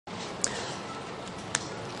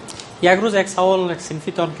یک روز یک سوال یک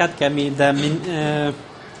صنفیتان کرد که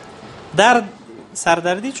درد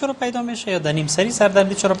سردردی چرا پیدا میشه یا در نیم سری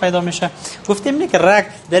سردردی چرا پیدا میشه؟ گفتیم نه که رگ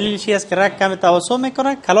دلیل چی است که رگ کم توسع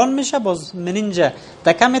میکنه کلان میشه باز منینجا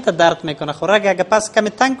در کم درد میکنه. خب رگ اگه پس کم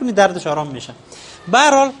تنگ کنی دردش آرام میشه. به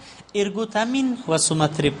هر حال ارگوتامین و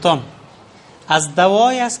سوماتریپتان از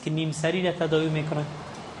دوایی است که نیم سری را تداوی میکنه.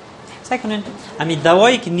 سعی کنین همین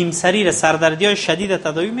دوایی که نیم سری را سردردی های شدید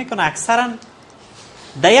تداوی میکنه اکثرا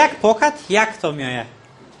در یک پاکت یک تا میآید.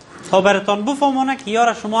 تا براتون بفهمونه که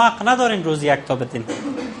یارا شما حق ندارین روز یک تا بدین،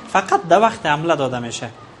 فقط در وقت حمله داده میشه.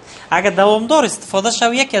 اگر دوامدار استفاده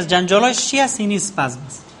شو یکی از جنجالایش چی است؟ این اسپازم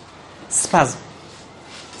است. اسپازم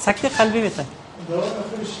سکته قلبی بده.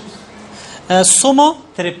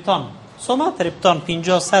 سوماتریپتان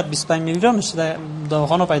 50-125 میلی گرم در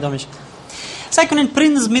دواخانه پیدا میشه. سعی کنین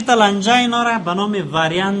پرینز میتال انجینا را به نام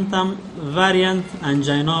واریانت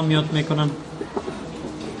انجینا میاد میکنن.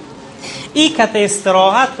 این کت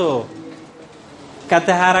استراحت و کت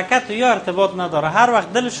حرکت و یا ارتباط نداره، هر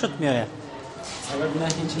وقت دلش شد میآید.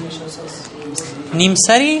 نیم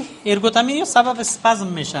سری ارگوتامین یا سبب اسپازم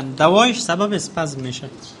میشن، دوایش سبب اسپازم میشه.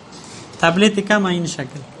 تبلت کم این شکل.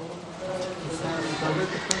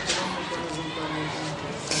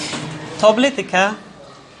 تابلت که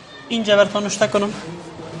اینجا براتون نوشته کنم.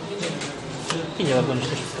 اینجا براتون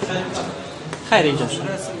نوشته خیر اینجا شد.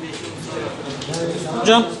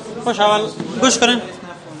 جان خوش اول گوش کنین.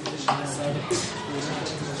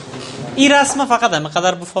 این رسمه فقط هم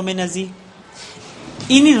قدر بفهمین ازی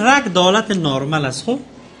این رگ دالت نرمال است. خب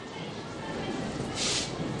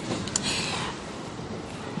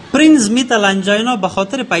پرینز میتال انجینا به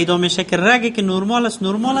خاطر پیدا میشه که رگی که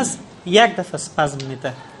نرمال است یک دفعه اسپازم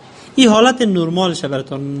میده. این حالت نرمالشه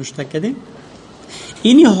براتون نوشته کردیم.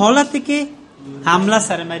 اینی حالتی که حمله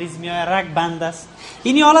سر مریض میاد رگ بند است.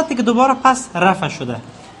 اینی حالتی که دوباره پس رفع شده.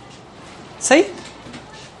 صحیح؟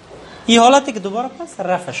 این حالتی که دوباره پس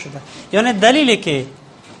رفع شده. یعنی دلیلی که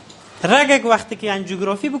رگ وقتی که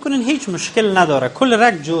انجیوگرافی بکنین هیچ مشکل نداره، کل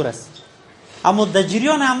رگ جور است. اما در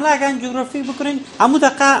جریان حمله اگه انجیوگرافی بکنین همون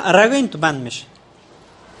دقیقه رگ این تو بند میشه.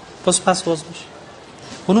 پس باز میشه.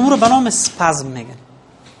 اونم رو به نام اسپازم میگن.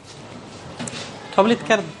 تابلت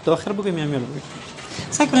کرد داخل بگیم یا میل بگیم.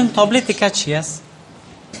 سعی کنیم تابلت که چی است؟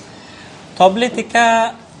 تابلت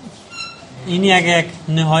که اینی اگه یک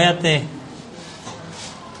نهایت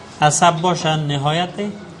عصب باشه، نهایت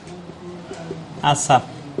عصب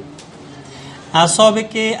اعصابی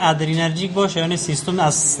که ادرینرژیک باشه، یعنی سیستم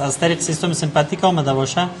از طریق سیستم سمپاتیک آمده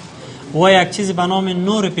باشه و یک چیزی به نام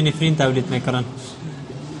نورپینفرین تولید میکنن.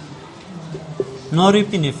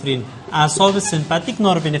 نورپینفرین، اعصاب سمپاتیک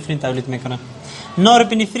نورپینفرین تولید میکنن.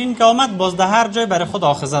 نورپینفرین که آمد باز در هر جای برای خود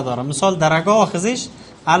آخذه داره. مثال در رگا آخذش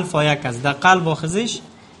الفا 1 است، در قلب آخذش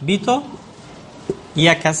بیتا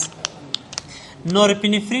 1 است.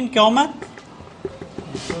 نورپینفرین که آمد،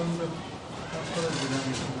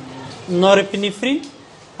 نورپینفرین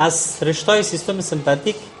از رشته‌های سیستم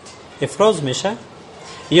سمپاتیک افراز میشه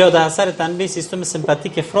یا در اثر تنبیه سیستم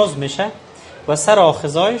سمپاتیک افراز میشه و سر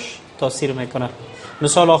آخذه‌اش تاثیر میکنه.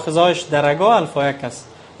 مثال آخذه‌اش در رگا الفا 1 است،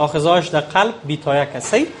 آخذه‌اش در قلب بیتا 1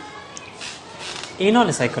 است. اینا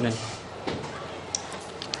نسای کنین.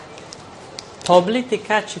 تابلت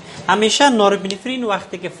کچ همیشه نورپینفرین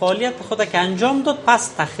وقتی که فعالیت خود که انجام داد پس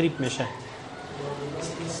تخریب میشه.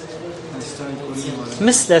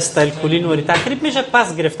 مثل استایلکولین وری تخریب میشه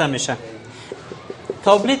پس گرفته میشه.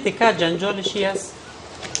 تابلت که جنجالشی است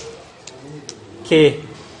که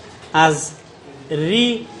از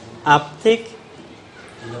ری اپتیک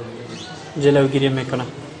جلوگیری میکنه.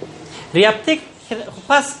 ری اپتیک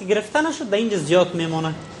پس که گرفته نشد در اینجا زیاد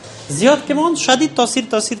میمونه. زیاد که ماند شدید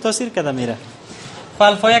تاثیر کده میره.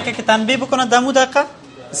 الفا 1 که تنبیه بکنه دمو دقیقه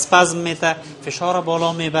اسپازم میته، فشار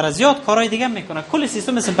بالا میبره، زیاد کارهای دیگه میکنه، کل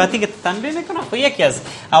سیستم سمپاتیک تنبیه میکنه. خب یکی از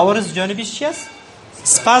عوارض جانبیش چی است؟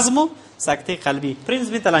 اسپازم و سکته قلبی، پرینز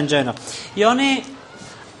میتال انجینا. یعنی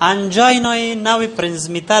انجینای نوع پرینز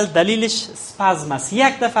میتال دلیلش اسپازم است.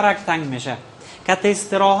 یک دفعه رگ تنگ میشه که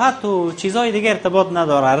استراحت و چیزهای دیگه ارتباط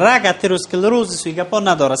نداره. رگ اتروسکلروزیس و گپا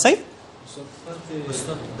نداره. صحیح؟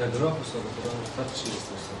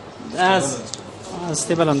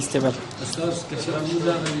 استیبل استاد که چرا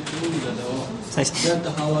میودا نمیتونه دوا صحیح در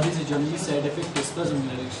حوادث جانبی ساید افکت اسپازم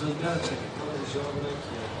میاره.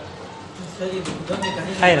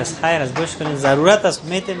 خیر است گوش کنین، ضرورت است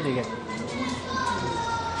میتیم دیگه.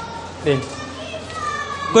 ببین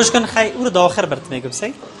گوش کن، خیر او رو داخل برات میگم.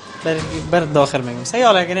 صحیح بر داخل میگم. صحیح.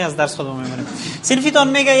 حالا اگه از درس خودمون میمونیم. سلفیتون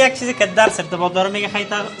میگه یک چیزی که درس ارتباط داره، میگه خیر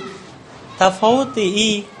تفاوت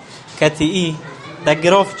ای کتی در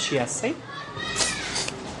گراف چی است؟ صحیح.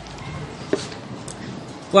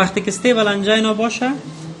 وقتی که استیبل انجینا باشه،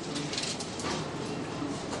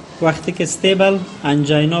 وقتی که استیبل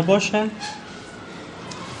انجینا باشه،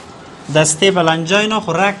 در استیبل انجینا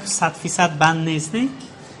خو رگ 100% بند نیست، نه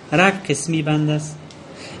رگ قسمی بند است.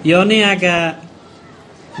 یعنی اگر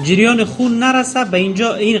جریان خون نرسه به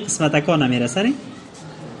اینجا، این قسمت اکا نمیرسه، نه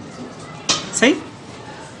صحیح؟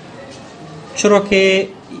 چرا که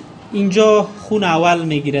اینجا خون اول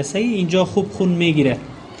میگیره، صحیح؟ اینجا خوب خون میگیره،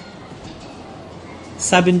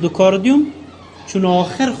 سبندوکاردیوم چون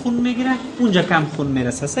آخر خون میگیره اونجا کم خون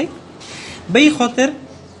میرسه، صحیح؟ به این خاطر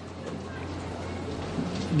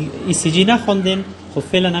ECG نخوندین، خب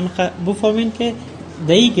فعلا نمیخواه بفهمین که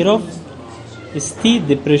در این گراف استی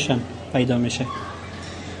دپریشن پیدا میشه.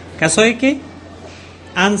 کسایی که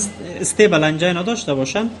استیبل انجینا داشته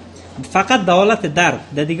باشن فقط در حالت درد،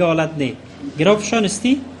 در دیگه حالت نه، گرافشان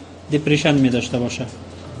استی دپریشن می داشته باشه.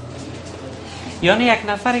 یعنی یک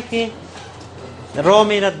نفری که راه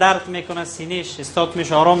میره درد میکنه، سینهش استاد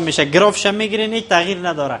میشه، آرام میشه، گرافش میگیرین، هیچ تغییر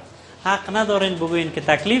نداره، حق ندارین بگوین که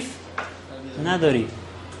تکلیف نداری،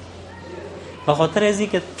 به خاطر ازی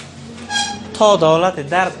که تا در حالت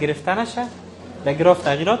درد گرفته نشه در گراف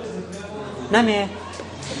تغییرات نمیه.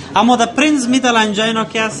 اما در پرینز میتال انجینا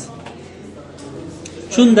که است،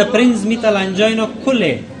 چون در پرینز میتال انجینا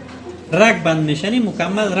کل رگ بند میشنی،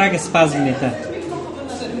 مکمل رگ اسپازم میته،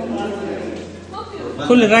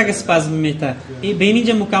 کل رگ اسپازم میته، به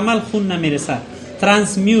اینجا مکمل خون نمیرسه،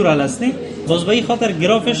 ترانسمیورال است، نه باز به این خاطر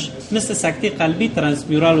گرافش مثل سکته قلبی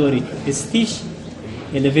ترانسمیورال وری استیش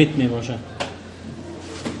الیویت می باشه.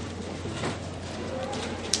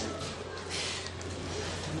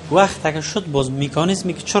 وقت اگه شد باز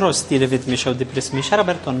میکانیزمی که چرا استیلویت میشه و دپرس میشه را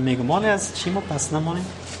براتون میگم، مال از چی ما پس نمانیم.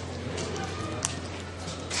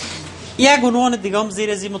 یک عنوان دیگه هم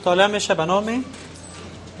زیر ازی مطالعه میشه به نام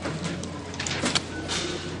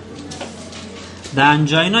در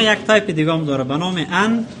انجینا، یک تایپ دیگه هم داره به نام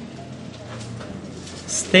ان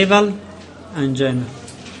استیبل انجینا.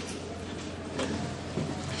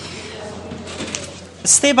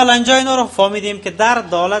 استیبل انجینا رو فهمیدیم که در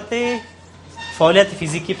حالت فعالیت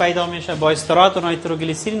فیزیکی پیدا میشه، با استراحت و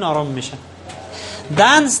نایتروگلیسرین آرام میشه.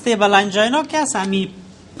 در استیبل انجینا که هست همی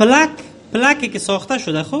پلکی که ساخته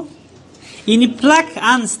شده، خب اینی پلک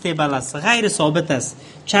انستیبل است، غیر ثابت است،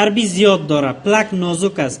 چربی زیاد داره، پلک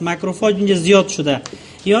نازک است، ماکروفاج اینجا زیاد شده،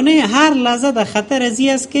 یعنی هر لحظه در خطر ازی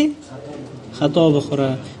است که خطا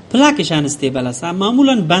بخوره. پلکش انستیبل است،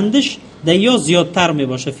 معمولا بندش در یا زیادتر می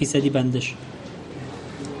باشه، فیصدی بندش.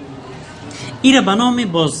 ایره به نام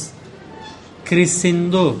باز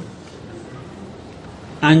کریسندو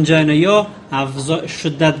انجینا یا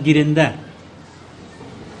شدت گیرنده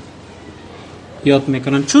یاد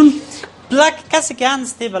میکنن، چون پلک کسی که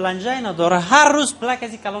انستیبل انجینا داره هر روز پلک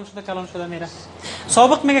ازی کلان شده میره.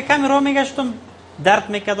 سابق میگه کمی راه میگشتم درد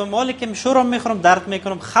میکردم، مالی که شورم میخورم درد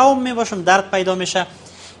میکنم، خوام میباشم درد پیدا میشه،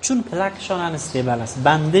 چون پلکشان انستیبل است،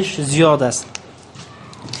 بندش زیاد است.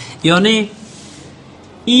 یعنی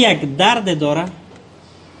این یک درد داره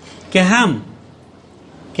که هم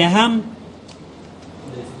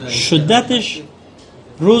شدتش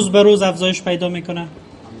روز به روز افزایش پیدا میکنه،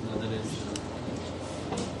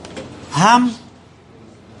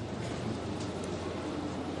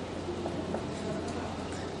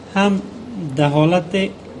 هم در حالت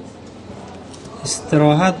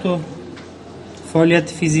استراحت و فعالیت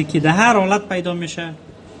فیزیکی در هر حالت پیدا میشه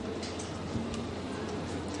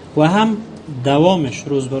و هم دوامش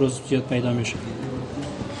روز به روز زیاد پیدا میشه.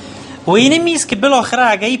 و اینه میست که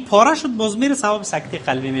بالاخره اگه این پاره شد باز میره سبب سکته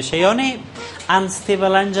قلبی میشه. یعنی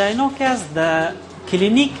انستیبل انجینا که از در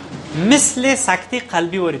کلینیک مثل سکته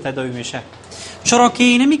قلبی وری تداوی میشه، چرا که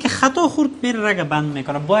اینه می که خطا خورد میره رگ بند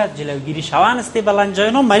میکنه، باید جلوگیری شود. انستیبل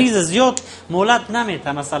انجینا مریض زیاد مولد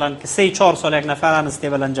نمیته، مثلا که 3-4 سال یک نفر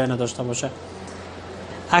انستیبل انجینا داشته باشه،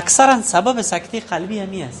 اکثرا سبب سکته قلبی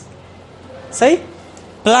همی است. صحیح؟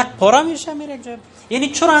 پلک پاره میشه میره یک جای. یعنی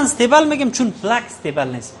چرا انستیبل میگم؟ چون پلک استیبل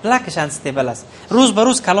نیست، پلکش انستیبل است، روز به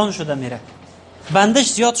روز کلان شده میره، بندش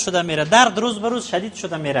زیاد شده میره، درد روز به روز شدید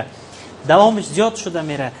شده میره، دوامش زیاد شده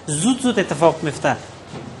میره، زود اتفاق میفته.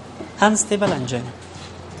 انستیبل انجینا.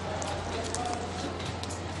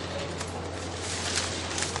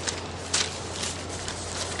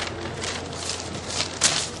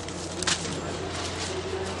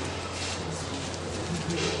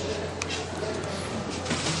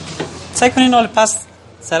 سعی کنین حال پس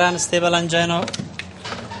سر انستیبل انجینا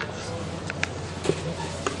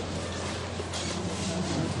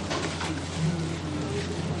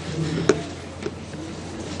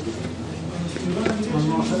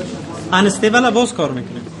انستیبل باز کار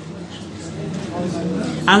میکنه.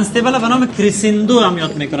 انستیبل به نام کریسندو هم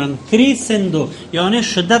یاد میکنن. کریسندو یعنی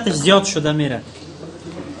شدتش زیاد شده میره.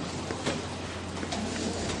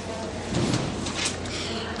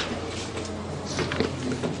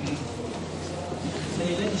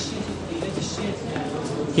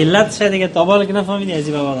 علت شاید دیگه تابال که نفهمیدی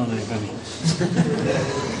ازی بابا دانه نفهمی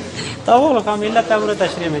تابال خواهم علت تابال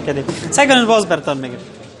تشریح میکردیم. سعی کنین باز برتان میگم،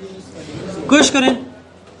 گوش کنین.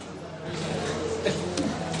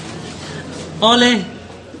 آله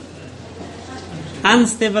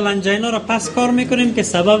انستیبل انجینا را پس کار میکنیم که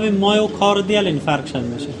سبب مایوکاردیال انفارکشن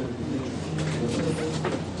میشه.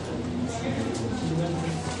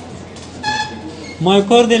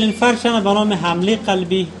 مایوکاردیال انفارکشن به نام حمله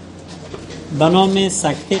قلبی، به نام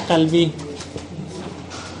سکته قلبی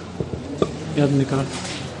یاد میکنم.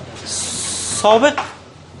 سابق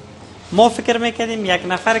ما فکر میکردیم یک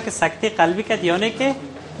نفر که سکته قلبی کرد یعنی که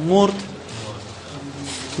مرد،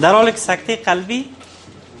 در حالی که سکته قلبی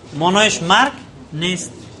مانایش مرگ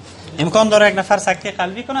نیست. امکان داره یک نفر سکته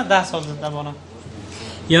قلبی کنه 10 سال زنده بمانه،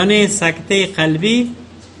 یعنی سکته قلبی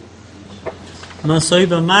مساوی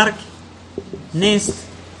به مرگ نیست.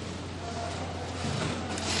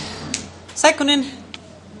 سعی کنین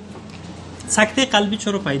سکته قلبی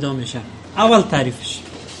چرا پیدا میشه؟ اول تعریفش.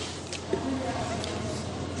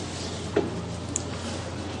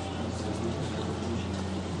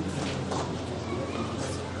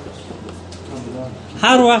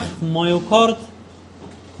 هر وقت مایوکارد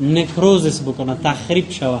نکروزس بکنه،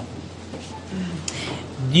 تخریب شوه،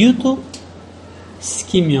 دیوتو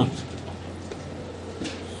اسکیمیا،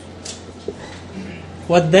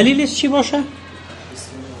 و دلیلش چی باشه؟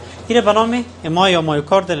 اینه به نام اما یا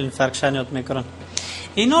مایوکاردیال انفارکشن یاد میکنن.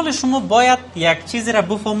 این حال شما باید یک چیزی را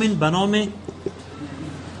بفهمین به نام که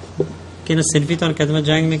اینو سلفیتان کدوم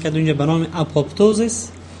جنگ میکرد اونجا به نام اپوپتوزیس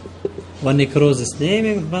و نکروزیس.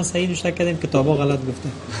 نمیگم من صحیح نوشته کردم، کتابا غلط گفته.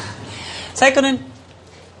 سعی کنین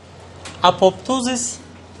اپوپتوزیس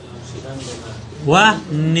و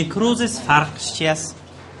نکروزیس فرقش چی است؟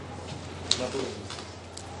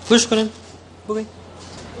 گوش کنین بگید.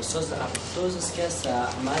 استاد اپوپتوزیس که است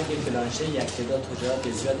مرگ بلانشه یک تعداد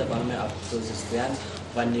حجرات زیاد به نام اپوپتوزیس گویند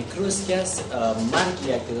و نکروز که است مرگ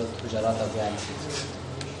یک تعداد حجرات گویند.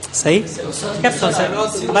 صحیح؟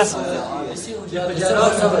 بس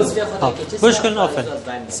گوش کنین. آفرین.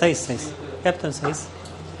 صحیح. کپتان صحیح.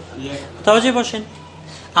 توجه باشین.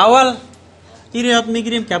 اول این یاد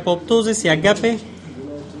میگیریم که اپوپتوزیس یک گپ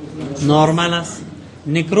نرمال است،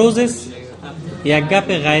 نکروزیس یک گپ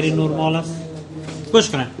غیر نرمال است. گوش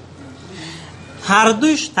کنن. هر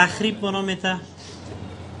دوش تخریب بنا میته،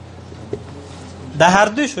 در هر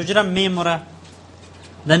دوش حجره میموره.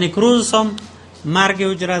 در نکروزیس هم مرگ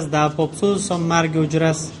حجره است، در اپوپتوزیس هم مرگ حجره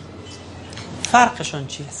است. فرقشان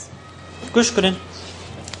چی است؟ گوش کنین.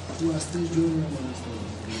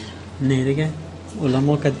 نه دیگه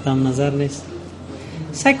علما که تام نظر نیست.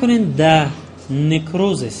 سعی کنین در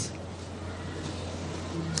نکروزیس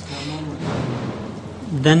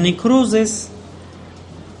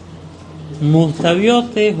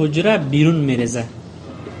محتویات حجره بیرون میریزه.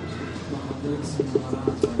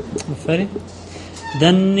 آفرین.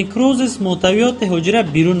 در نکروزیس محتویات حجره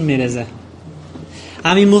بیرون میریزه.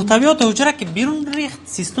 همین محتویات حجره که بیرون ریخت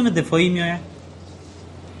سیستم دفاعی میآید.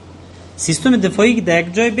 سیستم دفاعی که در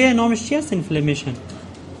یک جای به نامش چی است؟ اینفلامیشن.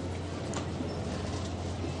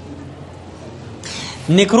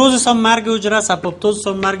 نکروزیس هم مرگ حجره است، اپوپتوزیس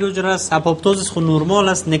هم مرگ حجره است. اپوپتوزیس خود نرمال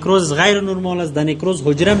است، نکروزیس غیر نرمال است. در نکروز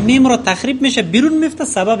حجره میمره، تخریب میشه، بیرون میفته،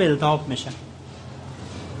 سبب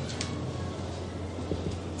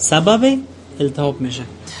التهاب میشه.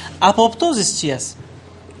 اپوپتوزیس چی است؟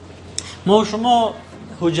 ما شما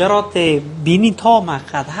حجرات بینی تا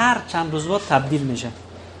مقعد هر چند روز بعد تبدیل میشه.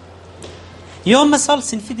 یا مثال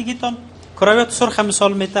صنفی دیگه تان کرویات سرخ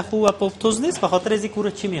مثال میته، خوب اپوپتوز نیست، به خاطر از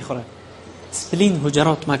این چی میخوره؟ اسپلین،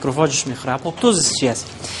 حجرات ماکروفاجش میخوره. اپوپتوزیس چی است؟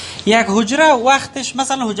 یک حجره وقتش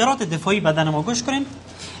مثلا حجرات دفاعی بدن ما، گوش کنین.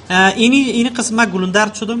 این قسم من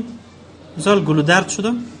گلودرد شدم، مثال گلودرد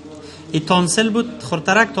شدم، این تانسل بود،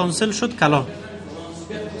 خورترک تانسل شد کلا.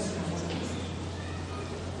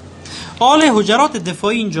 حال حجرات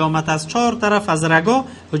دفاعی اینجا آمد، از 4 طرف از رگا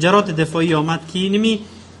حجرات دفاعی آمد که اینمی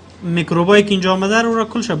میکروبایی که اینجا آمده رو را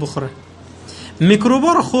کلش بخوره.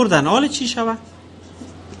 میکروبا رو خوردن، حال چی شود؟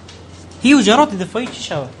 این حجرات دفاعی چی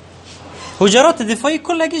شود؟ حجرات دفاعی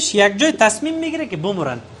کلگیش یک جای تصمیم میگیره که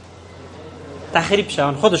بمرن، تخریب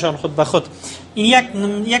شون خودشان خود به خود.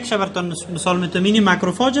 این یک شبرتان مثال میتونی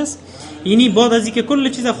ماکروفاج است. اینی بعد از اینکه کل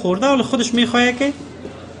چیز خورده ولی خودش میخواد که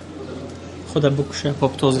خود بکشه.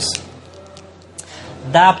 اپوپتوزیس.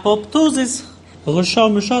 در اپوپتوزیس غشا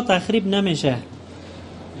مشا تخریب نمیشه.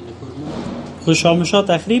 خوشامشا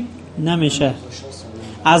تخریب نمیشه،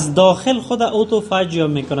 از داخل خود اوتوفاجیا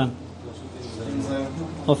میکنن.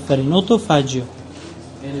 آفرین، اوتوفاجیا.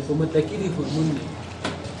 یعنی به متکیلی هورمون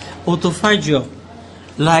اوتوفاجیا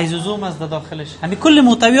لایزوزوم از داخلش، همین کل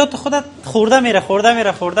محتویات خودت خورده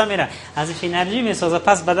میره، ازش انرژی میسازه،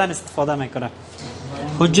 پس بدن استفاده میکنه.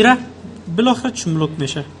 حجره بالاخره چملک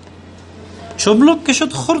میشه. چملک که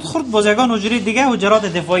شد خورد باز یگان حجره دیگه، حجرات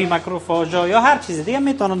دفاعی، ماکروفاژا یا هر چیز دیگه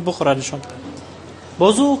میتونن بخورنشون.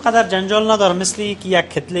 بازو قدر جنجال نداره، مثل یک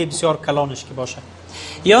کتله بسیار کلانش که باشه.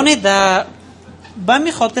 یعنی به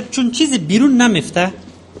می خاطر چون چیز بیرون نمیفته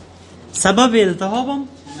سبب التهابم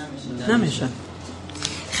نمیشه.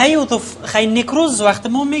 خیلی نکروز وقت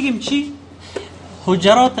ما میگیم چی؟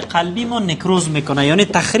 حجرات قلبی ما نکروز میکنه، یعنی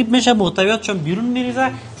تخریب میشه، محتویات چون بیرون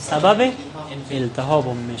میریزه سبب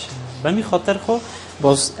التهابم میشه. به می خاطر خو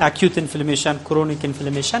باز اکیوت انفلمیشن، کرونیک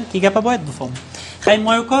انفلمیشن کی گپ باید بفهم. خیلی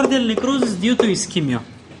مایوکاردیال نکروزس دیو تو اسکیمیا.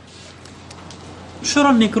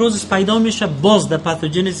 چرا نکروزس پیدا میشه؟ باز در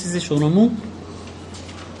پاتوژنسیس شونمو،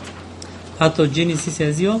 پاتوژنسیس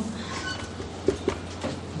ازیو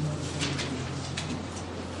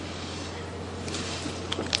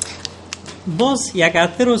باز یک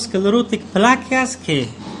اتروسکلروتیک پلاک است که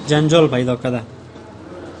جنجال پیدا کرده.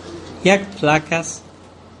 یک پلاک است،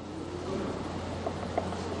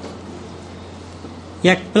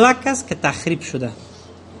 یک پلاک است که تخریب شده.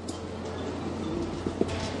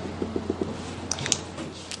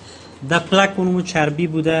 در پلاک اونمو چربی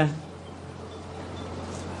بوده،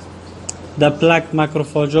 در پلاک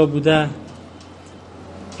ماکروفاژا بوده،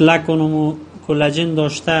 پلاک اونمو کلاژن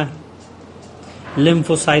داشته،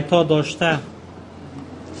 لیمفوسایت ها داشته،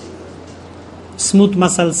 سموت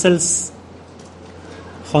مسل سلز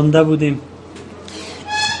خوانده بودیم.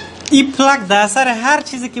 این پلاک در اثر هر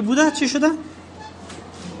چیزی که بوده چی شده؟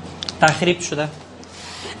 تخریب شده.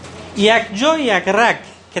 یک جای یک رگ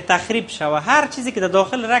که تخریب شوه، هر چیزی که در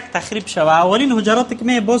داخل رگ تخریب شوه، اولین حجراتی که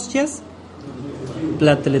می باز چی است؟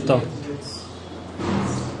 پلتلتا.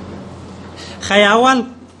 خیلی اول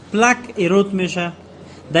پلاک ایرود میشه.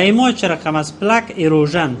 دایما چه رقم است؟ پلاک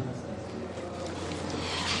ایروژن.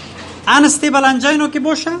 انستیبل انجینو که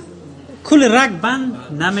باشه کل رگ بند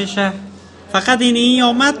نمیشه، فقط این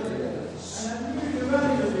آمد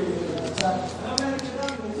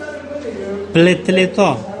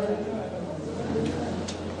پلتلتا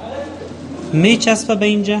میچسبه به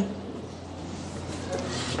اینجا.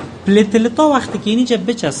 پلتلتا وقتی که اینجا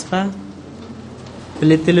بچسبه،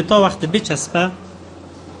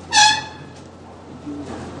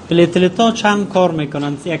 پلتلتا چند کار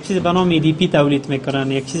میکنن. یک چیز به نام ADP تولید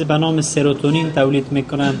میکنن، یک چیز به نام سروتونین تولید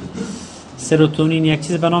میکنن، یک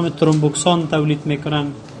چیز به نام ترومبوکسان تولید میکنن.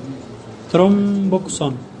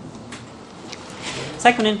 ترومبوکسان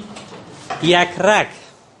سکنین یک رگ،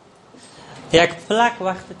 یک پلاک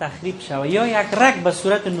وقت تخریب شوه یا یک رگ به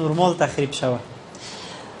صورت نرمال تخریب شوه،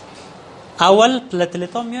 اول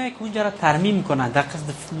پلتلتا میاد که اونجا را ترمیم کنه.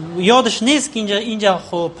 یادش نیست که اینجا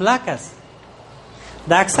خو پلاک است.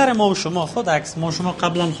 در اکثر ما و شما ما شما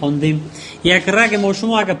قبلا خوندیم یک رگ ما و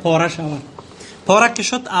شما اگه پاره شود، پاره که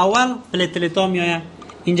شد اول پلتلتا میاد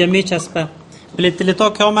اینجا میچسبه. پلتلتا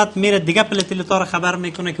که آمد میره دیگه، پلتلتا را خبر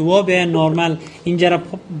میکنه که وا بیاین نرمال اینجا را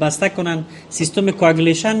بسته کنن، سیستم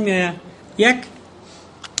کوآگولیشن میاد، یک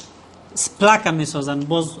پلاک میسازن.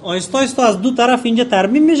 باز آیستا آیستا از دو طرف اینجا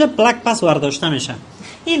ترمیم میشه، پلاک پس ورداشته میشه.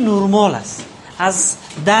 این نرمال است. از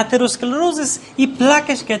اتروسکلروزیس این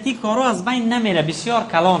پلاکش کتی کارو از بین نمیره، بسیار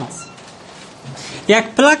کلان است. یک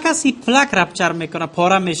پلاک است، این پلاک رپچر میکنه،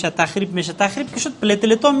 پاره میشه، تخریب که شد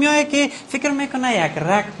پلتلتا میاد که فکر میکنه یک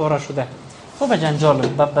رگ پاره شده، خوب جنجال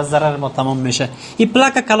به ضرر ما تمام میشه. این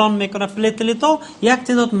پلاک کلان میکنه. پلتلتا یک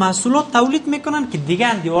تعداد محصولات تولید میکنن که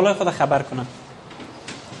دیگه دیوالای خود خبر کنن.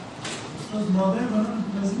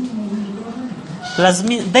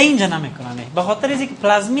 پلازمین ده اینجا نمیکنه، به خاطر اینکه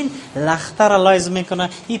پلازمین لخته را لایز میکنه.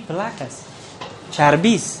 این پلاک است،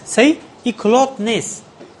 چربی است. صحیح؟ این کلات نیست،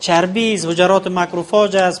 چربی است، حجرات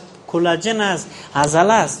ماکروفاژ است، کلاژن است،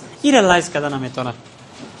 عضله است. این را لایز کردن نمیتونه.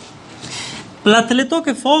 پلتلتا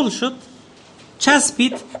که فعال شد،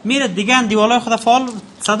 چسبید، میره دیگه دیوالای خود فعال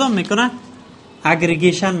صدا میکنه،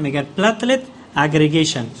 اگریگیشن میگن. پلتلت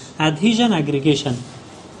اگریگیشن، ادهیژن اگریگیشن.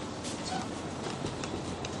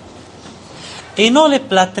 اینال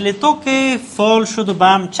پلتلتا که فعال شد و به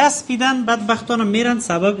هم چسبیدن، بدبختانه میرن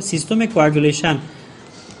سبب سیستم کوآگولیشن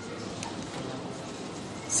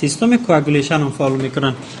هم فعال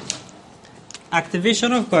میکنن.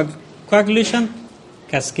 اکتیویشن of coagulation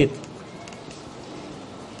cascade.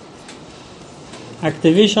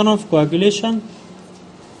 Activation of coagulation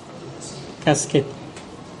cascade.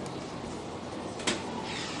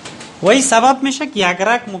 و این سبب میشه که یک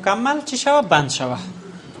رگ مکمل چی شوه؟ بند شوه.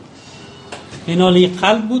 این حالی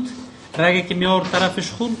قلب بود، رگی که میار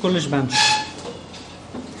طرفش خون کلش بند شد.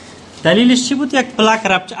 دلیلش چی بود؟ یک پلاک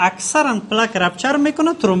رپچر، اکثرا پلاک رپچر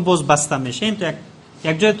میکنه، ترومبوز بسته میشه. این تو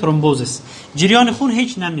یک جای ترومبوز است، جریان خون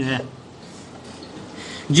هیچ نمیره.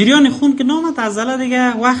 جریان خون که نامد عضله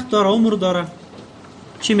دیگه وقت داره، عمر داره.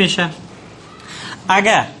 چی میشه؟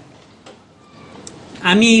 اگر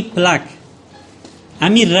امی پلاک،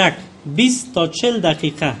 امی رگ 20 تا 40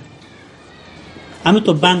 دقیقه امی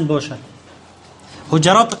تو بند باشه،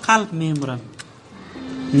 حجرات قلب میمورن،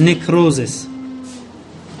 نکروزیس.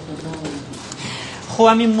 خو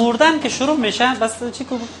امی مردن که شروع میشه، بس چی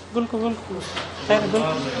کو گل خیر گل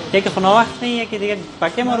یکی خونه وقت نه، یکی دیگه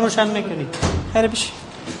پاکه ما روشن میکنی. خیر بشه.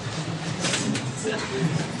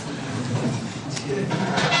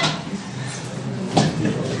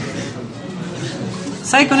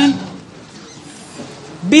 سعی کنین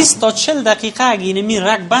 20 تا 40 دقیقه اگه اینمی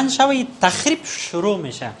رگ بند شوه، تخریب شروع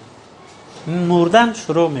میشه، مردن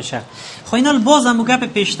شروع میشه. خب اینال باز هم گپ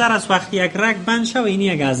پیشتر از وقتی یک رگ بند شوه، اینی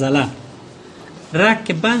یک عضله رگ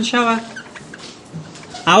که بند شوه،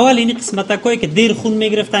 اول اینی قسمتکایی که دیر خون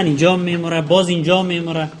میگرفتن اینجا میموره، باز اینجا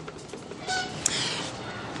میموره.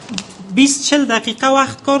 20-40 دقیقه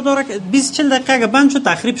وقت کار داره. 20-40 دقیقه اگه بند شد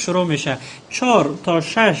تخریب شروع میشه. 4 تا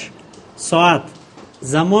 6 ساعت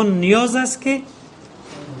زمان نیاز است که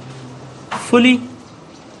فولی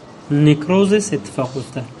نکروزیس اتفاق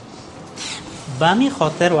بیفته. به همین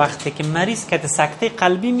خاطر وقتی که مریض که سکته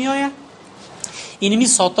قلبی میآید، اینمی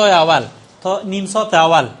ساعتای اول تا نیم ساعت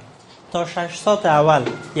اول تا 6 ساعت اول،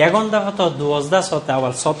 یگان دفعه تا 12 ساعت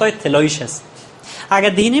اول ساعتای طلاییش است. اگر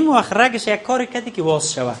دینیم وقت رگش یک کاری کردی که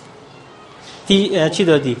واس شود، چی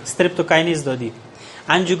دادی؟ استرپتوکاینیز دادی،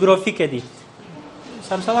 انجیوگرافی کردی،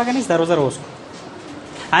 سمسا اگر نیست دروازه رو واس کن،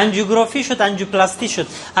 انجیوگرافی شد، انجیوپلاستی شد،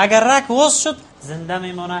 اگر رگ واس شد زنده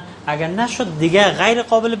میمانه، اگر نشد دیگه غیر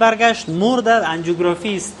قابل برگشت، مرده.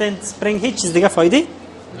 انجیوگرافی، استنت، سپرینگ هیچ چیز دیگه فایده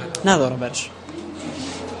نداره برش.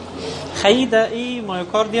 خیلی ای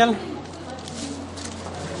مایوکاردیال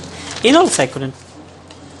اینو سعی کنین.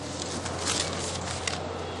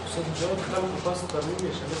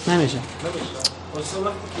 نمیشه. واسه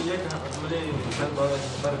وقتی که یک عمل قلب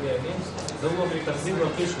بر بیایم، دوم تنظیم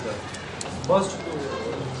واقعی شده. باز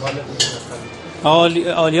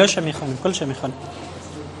عالیاش میخوانیم، کلش میخوانیم.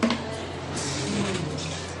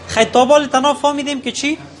 خطابال تنها فهمیدیم که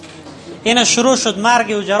چی؟ این شروع شد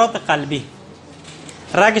مرگ حجرات قلبی،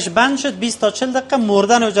 رگش بند شد، 20 تا 40 دقیقه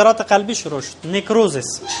مردن حجرات قلبی شروع شد،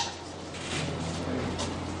 نکروزیس.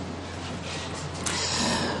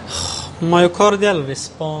 مایوکاردیال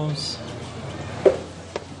ریسپانس.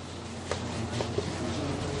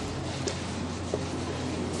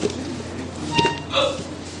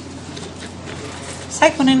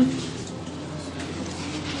 سعی کنین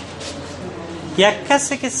یک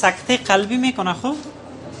کسی که سکته قلبی میکنه، خب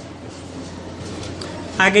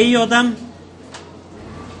اگه این آدم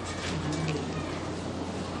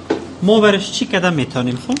ما برش چی کده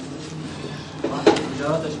میتونیم؟ خب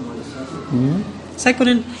سعی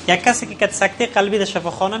کنین یک کسی که سکته قلبی در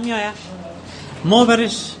شفاخانه میآید، ما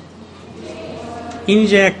برش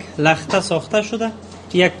اینجا یک لخته ساخته شده،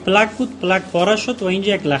 یک پلاک بود، پلاک پاره شد و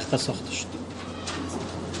اینجا یک لخته ساخته شد.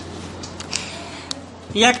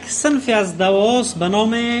 یک صنفی از دواست به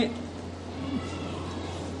نام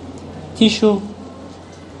تیشو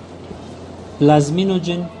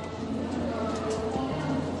پلازمینوژن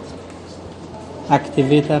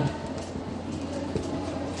اکتیویتر.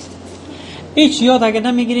 هیچ یاد اگه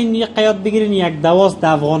نمیگیرین، یک یاد بگیرین یک دواست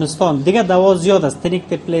در افغانستان، دیگه دوا زیاد است،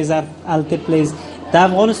 تنیکتپلیز، التپلیز. در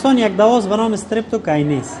افغانستان یک دواست به نام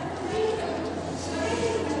استرپتوکاینیز.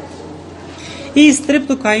 این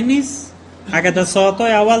استرپتوکاینیز اگه در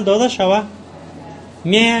ساعتهای اول داده شوه،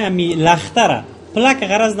 میه امی لخته را، پلاک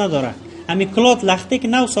غرض نداره، امی کلوت لخته که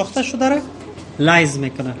نو ساخته شده را لایز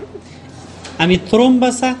میکنه، امی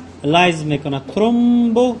ترومبس لایز میکنه،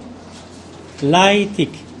 ترومبو لایتیک.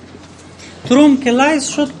 تروم که لایز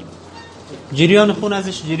شد، جریان خون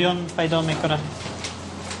ازش جریان پیدا میکنه،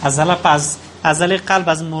 عضله قلب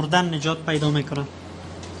از مردن نجات پیدا میکنه.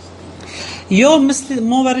 یا مثل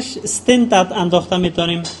ما برش استنت انداخته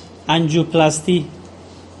میتونیم،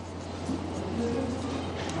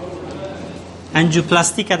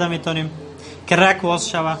 انجیوپلاستی کده میتونیم که رگ واس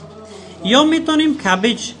شوه. یا میتونیم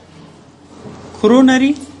کابج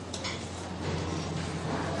کرونری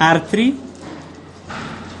ارتری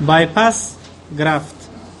بایپاس گرافت،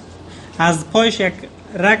 از پایش یک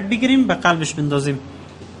رگ بگیریم به قلبش بندازیم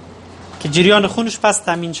که جریان خونش پس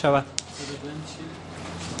تامین شوه.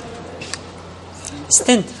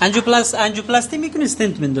 استنت انجیوپلاستی میکنی،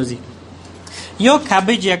 استنت میندازی. یا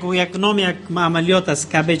کبج، یک نام یک عملیات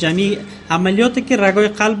است کبج، همی عملیاتی که رگای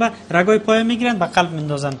قلب رگای پای میگیرن به قلب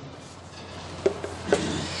میندازن.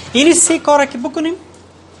 این سه کاره که بکنیم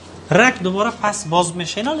رگ دوباره پس باز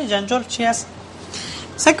میشه. اینا جنجال چی است؟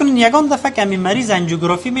 سعی کنین یگان دفعه که همین مریض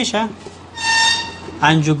انجیوگرافی میشه،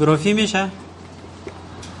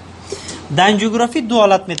 در انجیوگرافی دو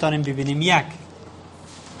حالت میتونیم ببینیم. یک،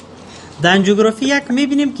 در انجیوگرافی یک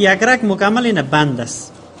میبینیم که یک رگ مکمل اینه بند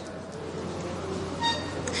است.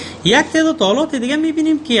 یک تعداد حالات دیگه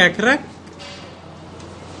میبینیم که یک رگ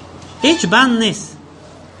هیچ بند نیست.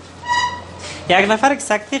 یک نفر که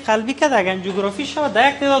سکته قلبی کرد اگر انجیوگرافی شود، در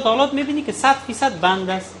یک تعداد حالات میبینی که 100% بند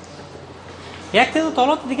است. یک تعداد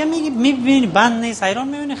حالات دیگه میبینی بند نیست. حیران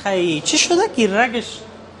میبینی خیلی چی شده که رگش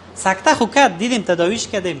سکته خو کرد، دیدیم تداویش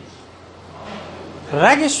کردیم،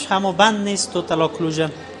 رگش همه بند نیست، توتال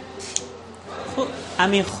اوکلوژن.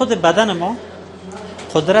 همین خود بدن ما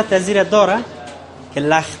قدرت از این داره که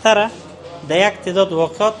لخته را در یک تعداد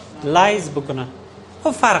واقعات لایز بکنه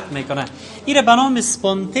و فرق میکنه. این به نام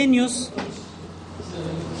سپانتینیوس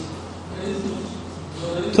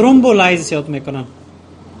ترومبولایز یاد میکنن.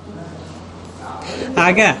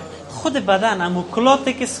 اگر خود بدن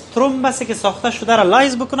اموکلاتی که ترومبسی که ساخته شده را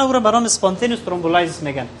لایز بکنه، او را به نام سپانتینیوس ترومبولایز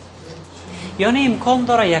میگن. یعنی امکان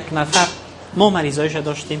داره یک نفر، ما مریضایش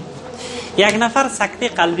داشتیم، یک نفر سکته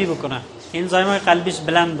قلبی بکنه، انزایمای قلبیش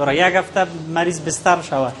بلند داره، یک هفته مریض بستر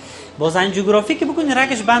شوه، باز انجیوگرافی که بکنی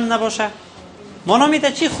رگش بند نباشه، مانا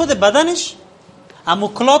میده چی؟ خود بدنش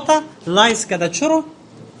اموکلاتا لایز کرده. چرا؟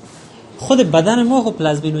 خود بدن ما خود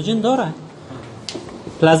پلازمینوژن داره.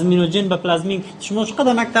 پلازمینوژن به پلازمین، شما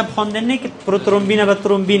چقدر مکتب خواندن نه که پروترومبین به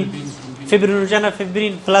ترومبین، فیبرینوژن به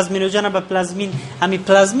فیبرین، پلازمینوژن به پلازمین. همین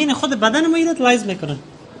پلازمین خود بدن ما ایراد لایز میکنه.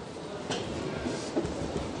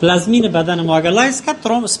 پلازمین بدن ما اگر لایز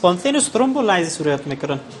کرد، سپانتینوس ترومبولایز صورت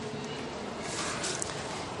میکنه.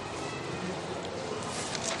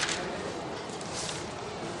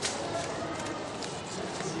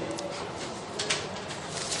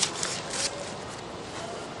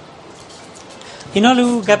 اینا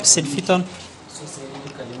لو گپ سلفیتون.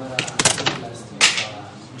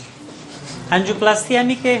 انجیوپلاستی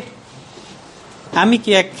همی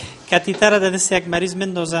که یک کاتیتر در دست یک مریض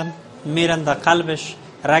مندازن، میرن در قلبش،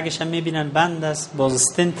 رگش هم میبینن بند است، باز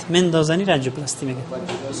استنت مندازن، این انجیوپلاستی میگه.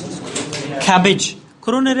 کبج،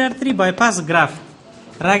 کرونری ارتری بایپاس گرافت،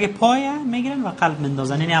 رگ پای میگیرن و قلب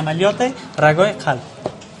مندازن. این عملیات رگای قلب.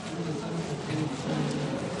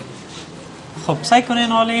 خب سعی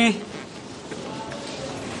کنین حالی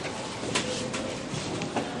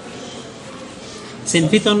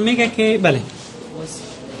سنفیتون میگه که بله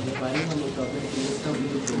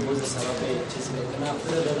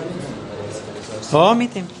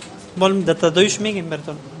میتیم بالم در تداویش میگیم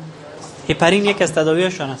براتون. هپارین یک از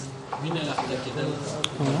تداویشون است.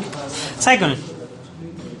 سعی کنید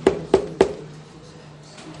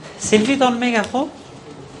سنفیتون میگه خب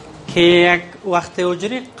که یک وقت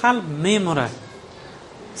حجره قلب میموره،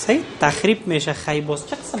 صحیح تخریب میشه، خیباز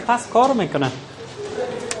چه قسم پس کار میکنه.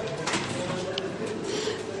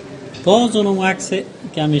 باز اونم عکس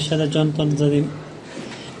که همیشه در جانتان زدیم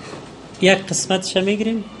یک قسمتش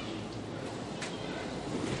میگیریم.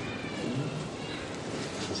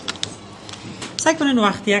 سعی کنین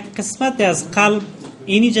وقتی یک قسمت از قلب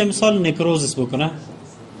اینی جا مثال نکروزس بکنه،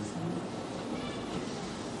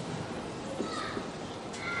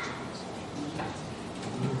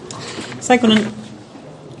 سعی کنین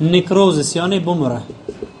نکروزس یعنی بمره.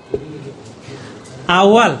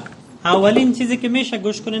 اولین چیزی که میشه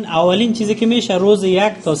گوش کنین، اولین چیزی که میشه روز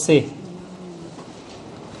 1 تا 3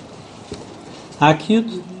 اکیوت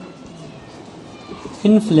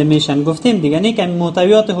اینفلامیشن گفتیم دیگه، نه که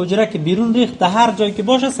محتویات حجره که بیرون ریخت در هر جایی که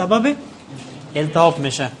باشه سبب التهاب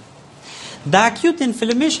میشه. در اکیوت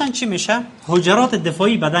اینفلامیشن چی میشه؟ حجرات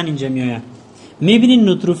دفاعی بدن اینجا میآید. میبینین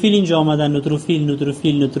نوتروفیل اینجا آمده، نوتروفیل.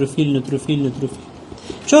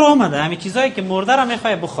 چرا آمده؟ همین چیزایی که مرده را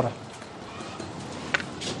میخواد بخوره.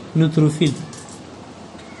 نوتروفیل.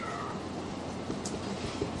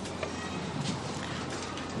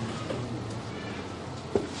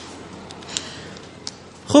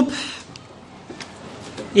 خب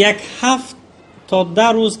 7 تا 10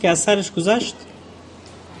 روز که از سرش گذشت،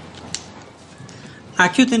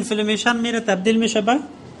 اکیوت اینفلامیشن میره تبدیل میشه به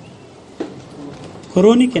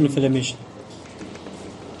کرونیک اینفلامیشن.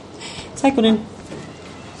 سعی کنین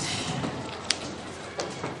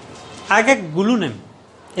اگر گلونم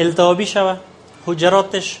التهابی شوه،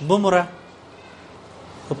 حجراتش بموره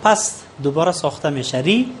و پس دوباره ساخته میشه،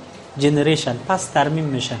 ری جنریشن، پس ترمیم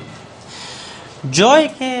میشه. جایی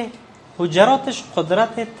که حجراتش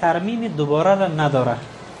قدرت ترمیم دوباره را نداره.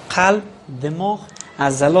 قلب، دماغ،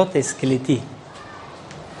 عضلات اسکلتی.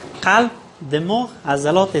 قلب، دماغ،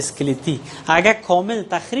 عضلات اسکلتی اگر کامل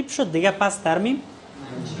تخریب شد دیگه پس ترمیم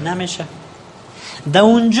نمیشه. در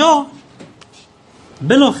اونجا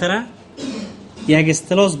بالاخره یک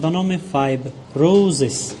اصطلاح به نام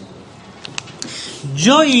فایبروزیس،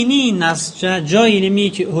 جای اینی نسج، جای اینی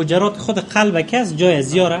که حجرات خود قلب کس جای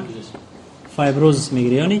از یاره فایبروزیس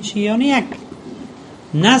میگیره. یعنی چی؟ یعنی یک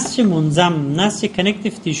نسج منظم، نسج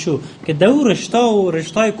کنکتیو تیشو که در اون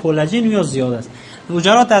رشته‌های کلاژن یا زیاد است.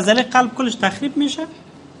 حجرات عضله قلب کلش تخریب میشه،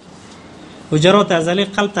 حجرات عضله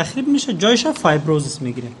قلب تخریب میشه، جایش فایبروزیس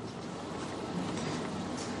میگیره.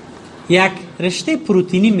 یک رشته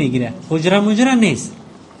پروتئینی میگیره، حجره نیست.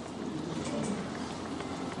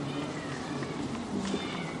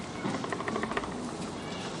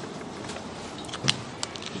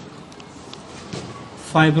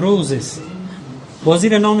 فایبروزیس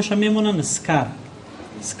بازیر نامش هم میمونن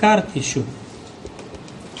سکار تیشو.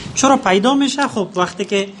 چرا پیدا میشه؟ خب وقتی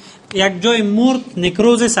که یک جای مرد،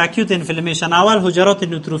 نکروزیس، اکیوت انفلمیشن، اول حجرات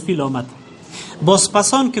نوتروفیل آمد، باز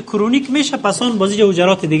پسان که کرونیک میشه پسان بازی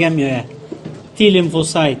حجرات دیگه میآید، تی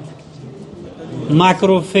لیمفوسایت،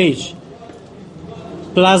 ماکروفیج،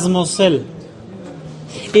 پلازموسل.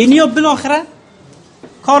 اینیا بالاخره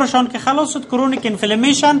کارشان که خلاص شد، کرونیک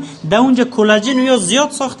انفلمیشن، در اونجا کلاژن یا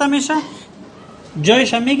زیاد ساخته میشه،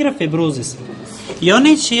 جایش هم میگیره فیبروزیس.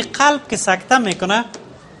 یعنی چی؟ قلب که سکته میکنه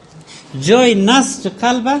جای نسج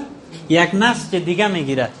قلب یک نسج دیگه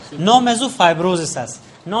میگیره، نام از او فایبروزیس است،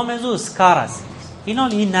 نام از او اسکار است.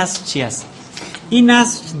 این نسج چی است؟ این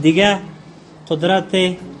نسج دیگه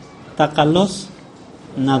قدرت تقلص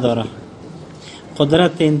نداره،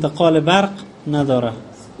 قدرت انتقال برق نداره.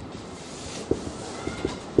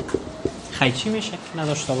 خیلی چی میشه که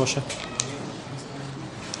نداشته باشه؟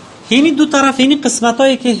 اینی دو طرف، اینی قسمت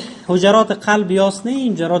هایی که حجرات قلب یاست نه،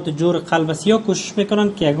 این حجرات جور قلب است، یا کوشش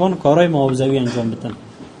میکنن که یگان کارهای معاوضوی انجام بدن.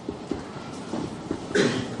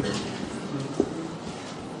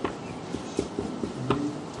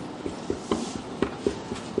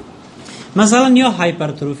 مثلا یا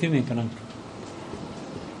هایپرتروفی میکنن،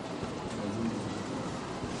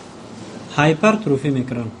 هایپرتروفی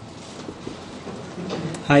میکنن،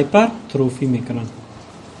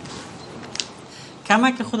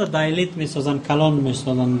 کمک خود دایلیت میسازن، کلان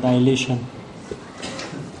میسازن،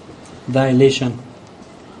 دایلیشن.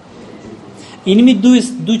 اینمی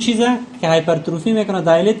دو چیزه که هایپرتروفی میکنه،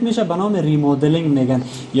 دایلیت میشه، به نام ریمودلینگ میگن.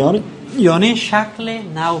 یعنی شکل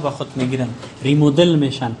نو به خود میگیرن، ریمودل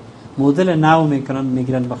میشن، مدل نو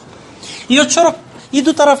میگیرن به خود. یا چرا این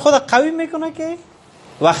دو طرف خود قوی میکنه که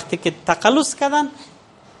وقتی که تقلص کردن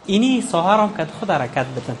اینی ساحه را که خود حرکت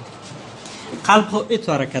بدن. قلب ها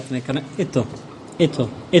ایتو حرکت میکنه، ایتو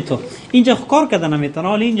اینجا کار کردن نمیتونه،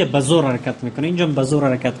 ولی اینجا به زور حرکت میکنه، اینجا به زور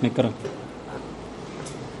حرکت میکنه.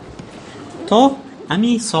 تو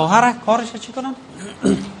امی ساحه را کارش چی کنن؟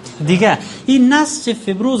 دیگه این نسج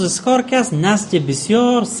فیبروز کار که است، نسج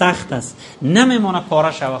بسیار سخت است، نمیمونه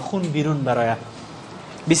پاره شوه، خون بیرون برای،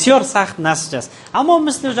 بسیار سخت نسج است. اما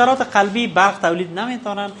مثل حجرات قلبی برق تولید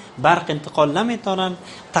نمیتونن، برق انتقال نمیتونن،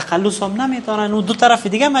 تقلص هم نمیتونن، و دو طرف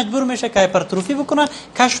دیگه مجبور میشه که هایپرتروفی بکنه،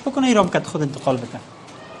 کشف بکنه، ایرام کد خود انتقال بده.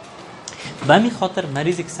 به همین خاطر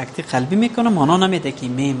مریضی که سکته قلبی میکنه مانا نمیده که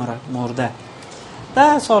میمیره، مرده.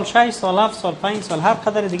 10 سال، 6 سال، 7 سال، 5 سال، هر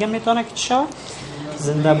قدر دیگه میتونه که چشا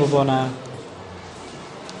زنده ببونه.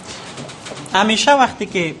 همیشه وقتی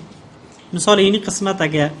که مثال اینی قسمت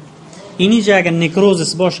اگه اینی جا اگر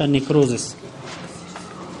نکروزیس باشه،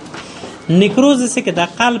 نکروزیسی که در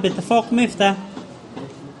قلب اتفاق میفته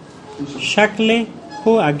شکل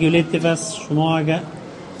کوآگولیتیو است. شما اگر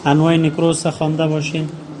انواع نکروز خوانده باشین،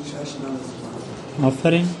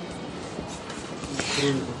 آفرین.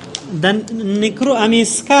 در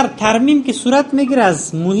اسکار ترمیم که صورت میگیره،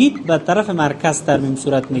 از محیط به طرف مرکز ترمیم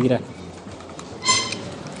صورت میگیره.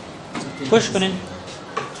 گوش کنین.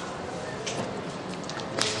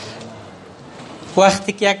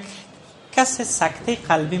 وقتی که یک کس سکته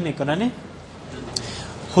قلبی میکنه،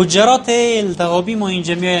 حجرات التهابی ما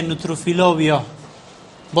اینجا میاین، نوتروفیلا و یا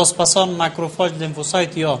بازپسان، ماکروفاج،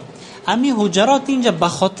 لیمفوسایت، یا امی حجرات اینجا به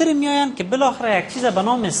خاطر میاین که بالاخره یک چیز به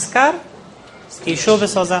نام اسکار تیشو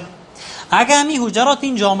بسازن. اگه امی حجرات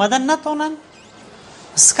اینجا آمدن نتونن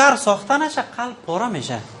اسکار ساخته نشه، قلب پاره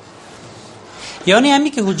میشه. یعنی همی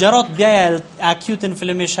که حجرات بیای اکیوت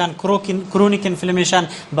انفلمیشن، کرونیک انفلمیشن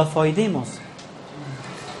به فایده ماست.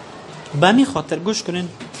 به همین خاطر گوش کنین،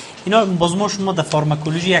 اینا باز ما شما در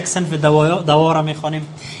فارماکولوژی یک صنف دوا را میخوانیم.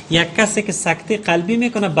 یک کسی که سکته قلبی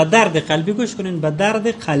میکنه به درد قلبی، گوش کنین، به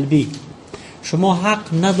درد قلبی شما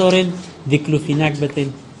حق ندارین دیکلوفیناک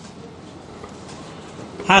بتین،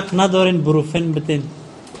 حق ندارین بروفن بتین،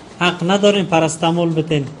 حق ندارین پاراستامول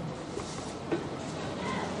بتین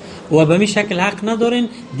و به می شکل حق ندارین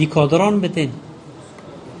دیکادران بتین.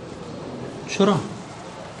 چرا؟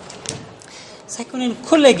 سعی کنین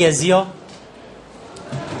کل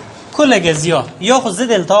گزیا یا خود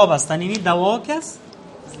ضد التهاب هستن. اینی دوا کس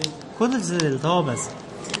کل ضد التهاب است،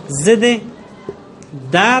 ضد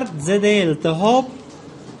درد، ضد التهاب،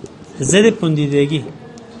 ضد پوندیدگی.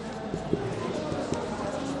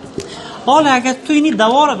 حالا اگر تو اینی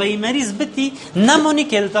دوا را به این مریض بتی نمونی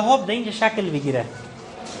که التهاب در اینجا شکل بگیره،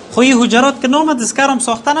 خو این حجرات که نامد اسکرم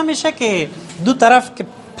ساخته نمیشه که دو طرف که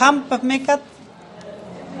پمپ میکرد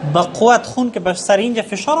با قوت خون که به سر اینجا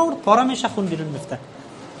فشار آورد پاره میشه، خون بیرون میفته.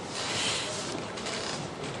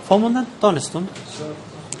 فهموندن؟ دانستون؟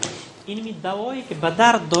 این دوایی که به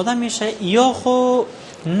درد داده میشه یا خو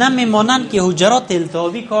نمیمانن که حجرات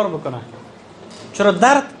التهابی کار بکنن. چرا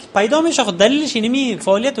درد پیدا میشه؟ خود دلیلش اینمی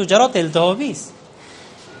فعالیت حجرات التهابی است.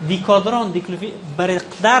 دیکادران، دیکلوفی برای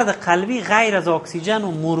درد قلبی غیر از اکسیژن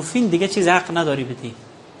و مورفین دیگه چیز حق نداری بدی.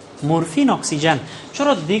 مورفین، اکسیژن.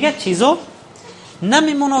 چرا دیگه چیزا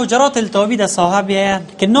نمیمونه حجرات التهابی در ساحه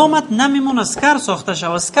بیاید که نامت نمیمونه اسکر ساخته شه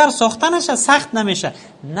و اسکر ساختنش سخت نمیشه،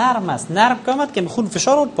 نرم است. نرم کامت که خون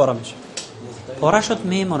فشار آورد پاره میشه، پاره شد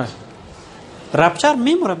میمونه، رپچر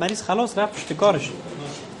میمونه، مریض خلاص رفت پشت کارش.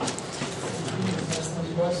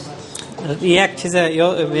 یک چیز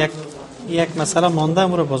یا یک مسئله مانده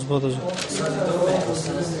امور باز بود از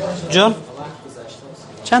جان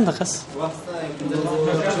چند دقیقه است؟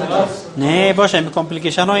 نه باشه، این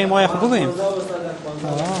کامپلیکیشن های ما خوب بگویم.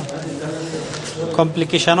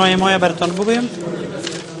 کامپلیکیشن های ما براتون بگویم.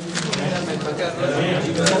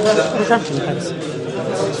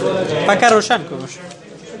 فکر روشن کنوش.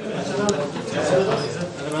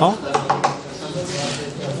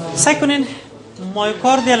 سعی کنین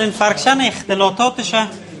مایوکاردیال انفارکشن اختلالاتش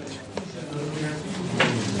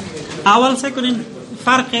اول سعی کنین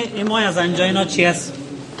فرق ایمای از انجینا چی است.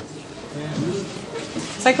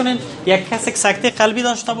 سعی کنین یک کسی که سکته قلبی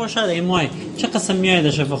داشته باشه ایمای چه قسم میاید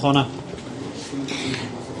در شفاخانه؟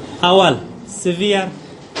 اول سیویر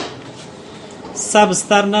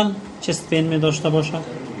سابسترنال چست پین می داشته باشه،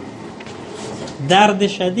 درد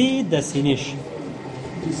شدید در سینه‌اش،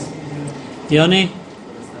 یعنی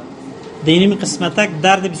دینی قسمتک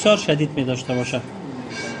درد بسیار شدید می داشته باشه.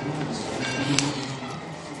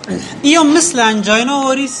 یا مثل انجینا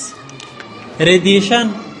واریس ریدیشن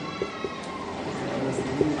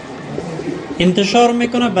انتشار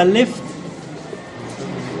میکنه به لفت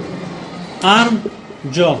آرم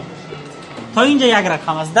جا تا اینجا یک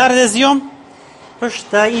رقم است. درد زیام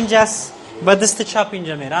پشت اینجاست، با دست چپ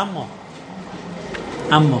اینجا میره.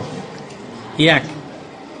 اما یک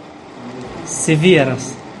سیویر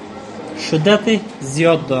است، شدت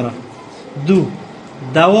زیاد داره. دو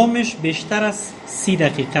دوامش بیشتر از 30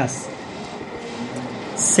 دقیقه است.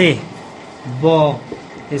 3 با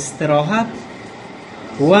استراحت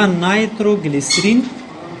و نایتروگلیسرین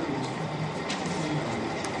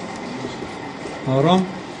آرام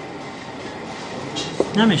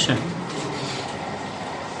نمیشه.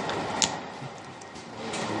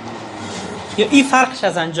 یا این فرقش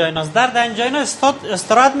از انجیناست. درد انجینا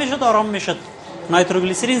استراحت میشد آرام میشد،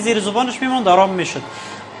 نایتروگلیسرین زیر زبانش میموند آرام میشد.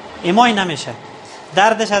 ایمای نمیشه،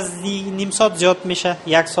 دردش از نیم ساعت زیاد میشه،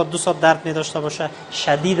 1 ساعت 2 ساعت درد میداشته باشه،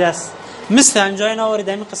 شدید است. مثل انجینا وارد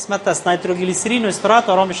این قسمت است، نایتروگلیسرین و استراحت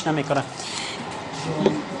آرامش نمیکنه.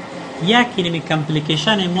 یک اینمی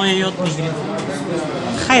کامپلیکیشن ایمای یاد میگیرید.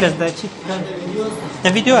 خیر است در چی؟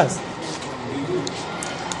 در ویدیو است.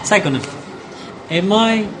 سعی کنم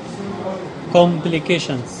ایمای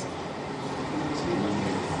complications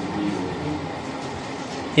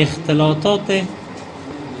اختلالات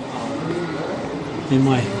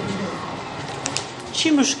ایمای. چی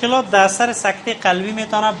مشکلات در اثر سکته قلبی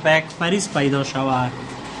میتونه به یک مریض پیدا شود؟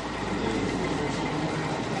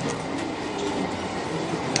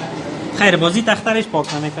 خیر بازی تخترش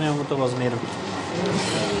پاک نمیکنیم و تو باز میرم.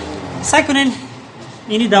 سعی کنین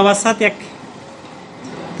اینی در وسط یک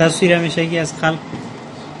تصویر همیشگی از قلب.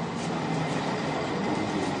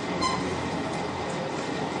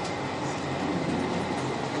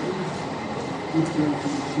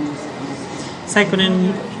 سعی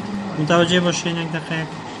کنین متوجه باشین یک دقیقه.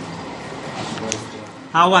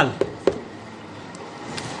 اول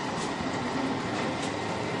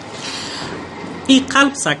این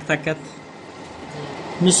قلب سکته کرد،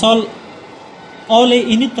 مثال آل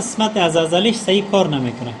اینی قسمت از عضلش صحیح کار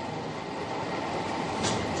نمیکنه.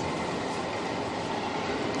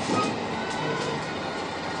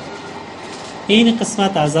 این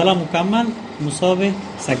قسمت عضله مکمل مصاب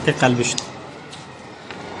سکته قلبی شد.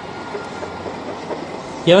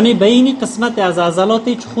 یعنی به این قسمت از عضلات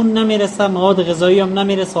هیچ خون نمیرسه، مواد غذایی هم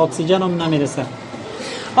نمیرسه، اکسیژن هم نمیرسه.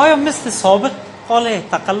 آیا مثل سابق حال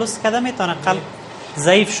تقلص کرده میتونه قلب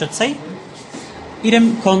ضعیف شد؟ صحیح؟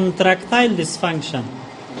 ایرم contractile dysfunction.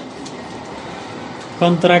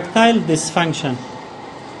 contractile dysfunction.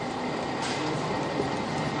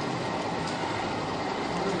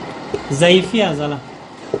 ضعیفی عضله.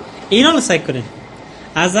 اینا رو سعی کنید.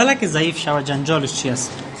 عضله که ضعیف شود جنجالش چی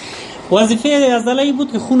است؟ وظیفه عضله ای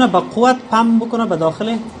بود که خون به قوت پمپ بکنه به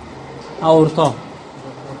داخل آورتا.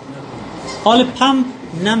 حال پمپ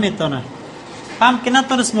نمیتونه. پمپ که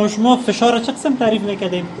نتونست، ما شما فشار چه قسم تعریف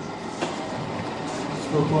میکردیم؟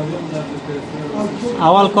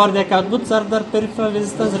 اول کاردیاک اوتپوت ضرب در پریفرال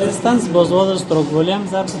رزिस्टنس بازواد استروک ولیم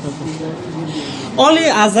ضرب داده. حالی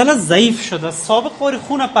عضله ضعیف شده، سابق باری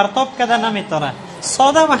خون پرتاب کرده نمیتونه.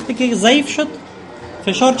 ساده وقتی که ضعیف شد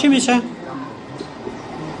فشار چی میشه؟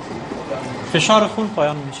 فشار خون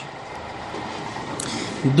پایان میشه.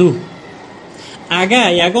 دو،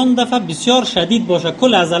 اگر یگان دفعه بسیار شدید باشه،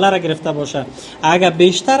 کل عضله را گرفته باشه، اگر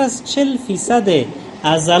بیشتر از 40%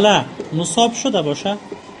 عضله مصاب شده باشه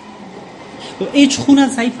و هیچ خون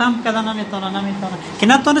صحیح پمپ کرده نمیتونه که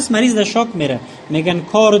نتونست، مریض در شاک میره، میگن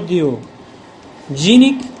کاردیو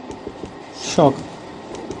جینیک شاک.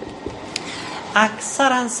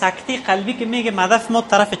 اکثرا سکته قلبی که میگه هدف ما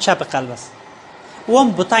طرف چپ قلب است، و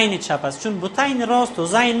هم بطین چپ است، چون بطین راست و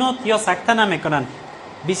زینات یا سکته نمیکنن،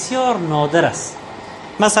 بسیار نادر است.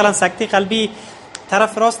 مثلا سکته قلبی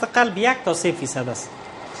طرف راست قلب 1 تا 3% است.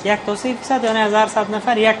 1 تا 3% یعنی از هر 100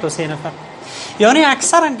 نفر 1 تا 3 نفر. یعنی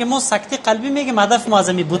اکثرا که ما سکته قلبی میگیم هدف ما از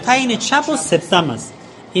بطین چپ و سپتم است.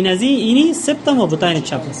 این از اینی سپتم و بطین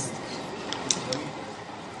چپ است.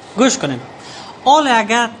 گوش کنیم. حال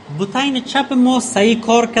اگر بطین چپ ما صحیح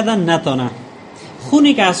کار کردن نتونه،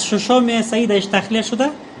 خونی که از ششا می صحیح داشت تخلیه شده؟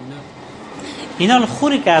 اینا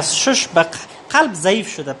خونی که از شش به قلب ضعیف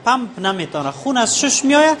شده، پمپ نمیتونه، خون از شش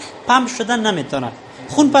میآید پمپ شدن نمیتونه،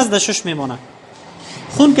 خون پس در شش میمونه.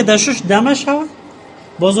 خون که در شش دمه شود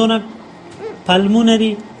بازونه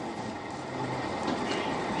پلمونری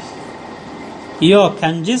یا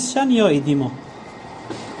کنجسشن یا ایدیما.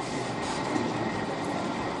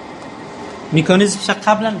 میکانیزمش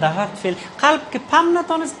قبلا در هر فیل قلب که پمپ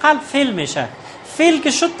نتونست قلب فیل میشه، فیل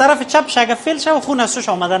که شد طرف چپ شگه فیل شد و خون از شش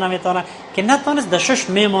آمده نمیتونه که نتونست در شش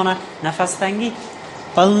میمونه، نفس تنگی،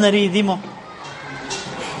 پلمونری ایدیما.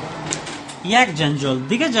 یک جنجال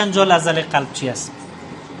دیگه، جنجال عضله قلب چی است؟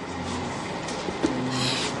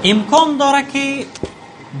 امکان داره که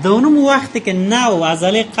دونم وقتی که نو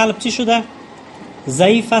عضله قلب چی شده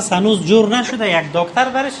ضعیف است، هنوز جور نشده، یک دکتر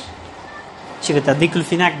برش چی بده؟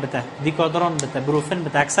 دیکلفیناک بده، دیکادرون بده، بروفن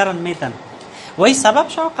بده، اکثرا میتن و این سبب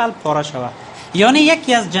شو قلب پاره شوه. یعنی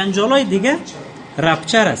یکی از جنجالای دیگه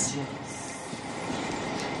رپچر است.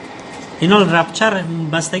 اینا رپچر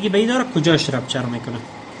بستگی به این داره کجاش رپچر میکنه.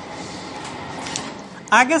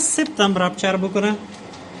 اگه سپتم رپچر بکنه،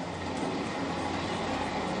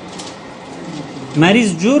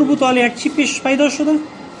 مریض جور بود، حالا یک چی پیش پیدا شده؟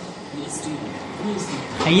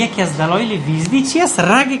 یکی از دلایل ویزدی چی است؟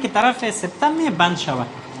 رگی که طرف سپتم میه بند شود.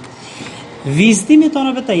 ویزدی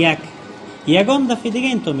میتونه بته یگان دفعه دیگه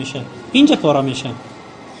اینطور میشه، اینجا پاره میشه.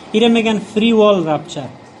 ایره میگن فری وال رپچر.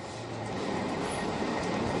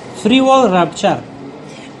 فری وال رپچر.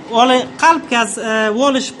 وال قلب که از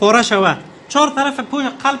والش پاره شود، 4 طرف پوش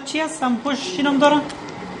قلب چی است؟ هم پوش چی نام داره؟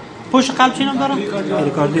 پوش قلب چی نام داره؟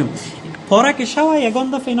 پریکاردیوم. پاره که شود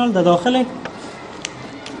یگان دفعه اینال در داخل،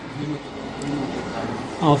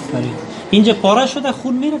 آفرین، اینجا پاره شده،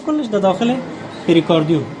 خون میره کلش در داخل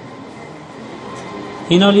پریکاردیوم.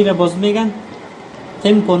 اینا لیره باز میگن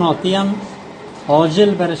تمپوناتی هم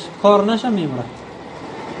عاجل برش کار نشه میمونه،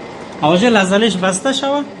 عاجل عضلش بسته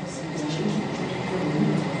شود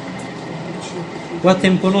و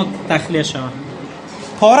تمپونات تخلیه شود.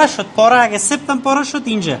 پاره شد، پاره اگه سپتم پاره شد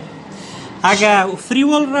اینجا، اگه فری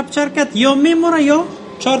وال رپچر کرد یا میمونه یا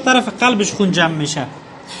 4 طرف قلبش خون جمع میشه.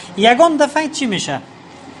 یگان دفعه چی میشه؟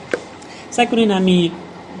 سعی کنین همی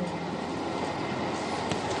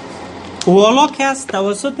والا که هست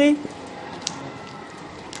توسط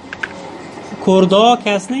کردها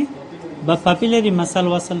که هست نه به پاپیلری مسل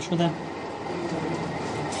وصل شده.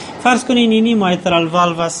 فرض کنین اینی مایترال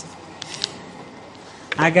والو است.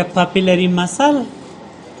 اگر پاپیلری مسل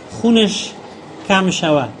خونش کم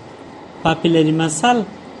شود، پاپیلری مسل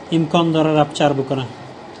امکان داره رپچر بکنه.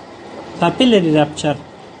 پاپیلری رپچر،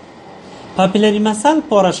 پاپیلری مسل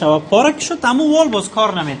پاره شود، پاره که شد همون وال باز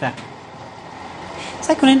کار نمیده.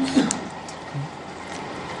 سعی کنین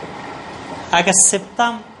اگر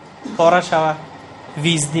سپتم پاره شوه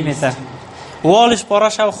ویزدی میته، والش پاره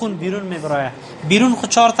شوه خون بیرون میبرایه. بیرون خود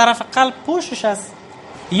 4 طرف قلب پوشش است،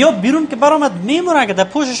 یا بیرون که برآمد میمونه، اگه در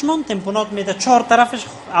پوشش مون تمپونات میده 4 طرفش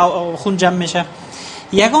خون جمع میشه.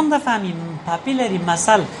 یگان دفعه همین پاپیلری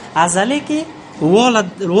مثل عضله که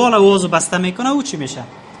وال وازو بسته میکنه او چی میشه؟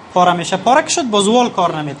 پاره میشه. پاره که شد باز وال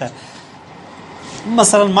کار نمیته،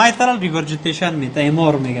 مثلا مایترال ریگورجیتیشن میته،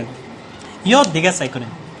 امار میگن. یاد دیگه سعی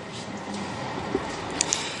کنیم.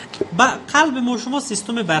 قلب ما شما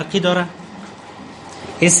سیستم برقی داره،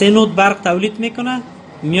 اسینود برق تولید میکنه،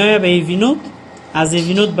 میایه به وینود، از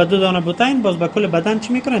وینود به 2 دانه بوتین باز به کل بدن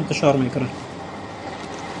چی میکنه؟ انتشار میکنه.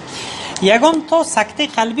 یگان تا سکته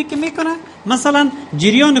قلبی که میکنه، مثلا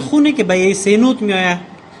جریان خونی که به سینود میایه،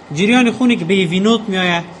 جریان خونی که به وینود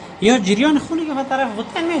میایه، یا جریان خونی که به طرف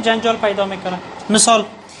بوتین میایه، جنجال پیدا میکنه. مثال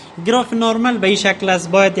گراف نورمال به این شکل است،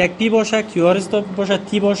 باید یک پی باشه، کیو آر استاپ باشه،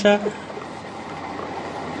 تی باشه.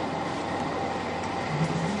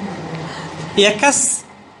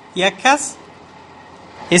 یک کس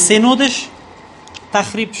اسینودش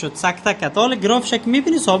تخریب شد، سکته کرد، حال گرافش که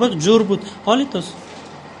میبینی سابق جور بود، حالی توست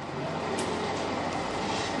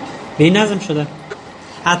بی نظم شده،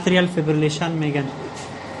 اتریال فیبریلیشن میگن.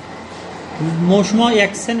 شما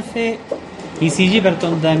یک صنف ای سی جی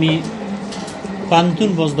براتون دمی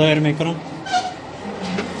پانتون باز دایر میکنم،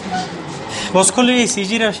 باز کل ای سی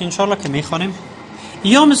جی راش انشالله که میخوانیم.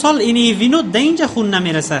 یا مثال این وینود در اینجا خون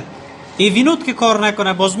نمیرسه، این وینود که کار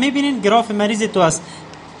نکنه، باز میبینین گراف مریض تو است،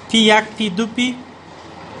 پی 1 پی 2 پی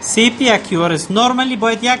 3 پی 1 کیو آر اس. نورمالی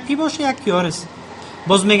باید 1 پی باشه 1 کیو آر اس،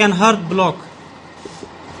 باز میگن هارت بلاک.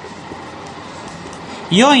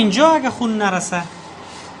 یا اینجا اگه خون نرسه،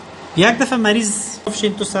 یک دفعه مریض گرافش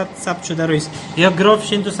تو ثبت شده رویست، یا گرافش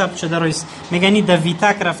تو ثبت شده رویست، میگن این د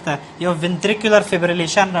ویتاک رفته، یا ونتریکولار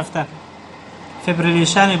فیبریلیشن رفته،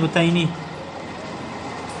 فیبریلیشن بوده، اینی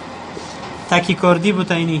تاکیکاردی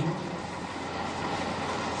بوده، اینی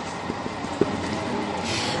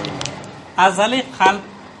عضله قلب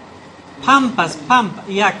پمپ است. پمپ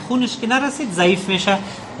یک خونش که نرسید ضعیف میشه،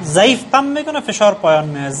 ضعیف پمپ میکنه، فشار پایان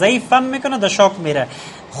میاره، ضعیف پمپ میکنه، در شاک میره،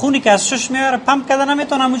 خونی که از شش میاره پمپ کرده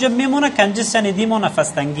نمیتونه، همونجا میمونه، کنجستن دیما، نفس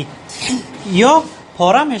تنگی. یا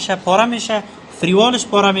پاره میشه، فریوالش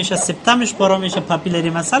پاره میشه، سپتمش پاره میشه، پاپیلری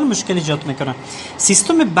مثلا مشکل ایجاد میکنه.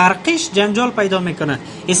 سیستم برقیش جنجال پیدا میکنه،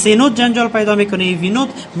 اسینود جنجال پیدا میکنه، ای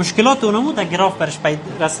وینود مشکلات اونمو در گراف برش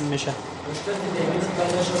رسم میشه.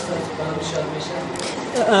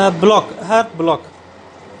 بلاک،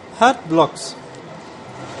 هارت بلاکس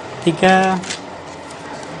دیگه.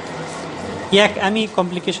 یک امی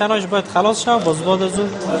کامپلیکیشن هاش باید خلاص شد، باز بعد از اون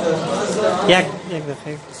یک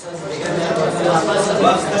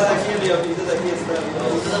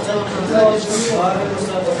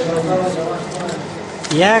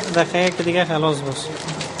دقیقه که دیگه خلاص باش.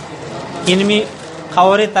 اینمی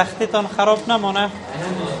قواره تختیتان خراب نمانه،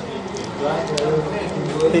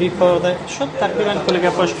 پریپارده شد تقریبا کل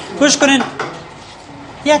گپاش. گوش کنین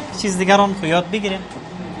یک چیز دیگران خو یاد بگیرین.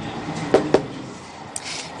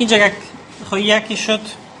 اینجا یکی شد،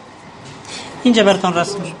 اینجا براتون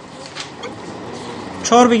رسم شد.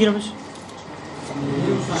 4 بگیرم بشه.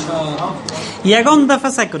 یگان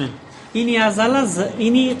دفعه سک کنین. اینی عضله،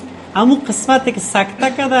 اینی همون قسمتی که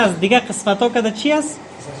سکته کرده از دیگه قسمت ها کرده چی است؟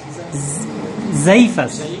 ضعیف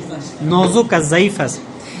است، نازک است، ضعیف است.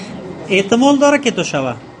 احتمال داره که تو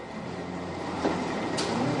شوه.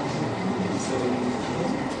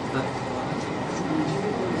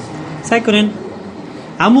 سعی کنین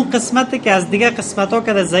همون قسمتی که از دیگه قسمت ها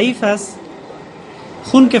که ضعیف است،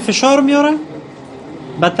 خون که فشار میاره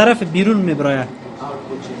به طرف بیرون میبرایه،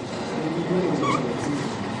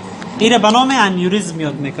 ایره به نام انیوریزم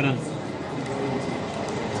یاد میکنن.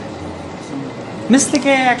 مثل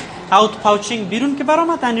که یک اوت پاوچینگ بیرون که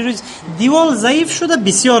برآمد، انیوریزم. دیوال ضعیف شده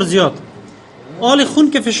بسیار زیاد، حال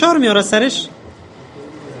خون که فشار میاره سرش،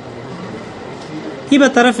 ای به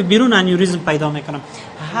طرف بیرون انیوریزم پیدا میکنم.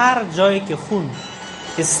 هر جایی که خون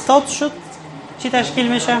استاد شد چی تشکیل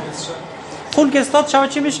میشه؟ خون که استاد شد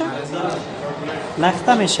چی میشه؟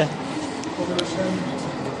 لخته میشه،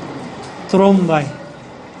 ترومبای.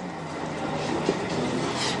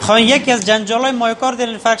 خواهی یکی از جنجال مایوکاردیال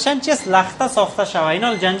انفارکشن چیست؟ لخته ساخته شوه.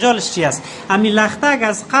 اینا جنجالش چی است؟ همین لخته اگه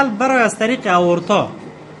از قلب برای از طریق اورتا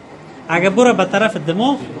اگه بره به طرف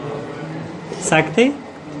دماغ، سکته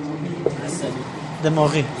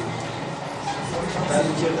دماغی.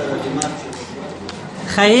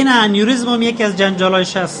 خیلی انیوریزم هم یکی از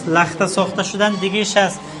جنجالایش است. لخته ساخته شدن دیگیش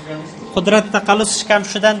است، قدرت تقلصش کم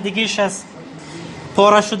شدن دیگیش است،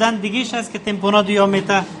 پاره شدن دیگیش است که تمپونا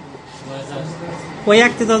دیامیته. و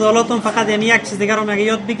یک تعداد حالات هم فقط، یعنی یک چیز دیگر هم اگه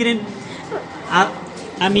یاد بگیرین،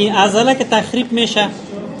 همین عضله که تخریب میشه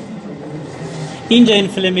اینجا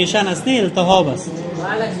انفلمیشن است نه التهاب است.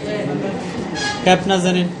 گپ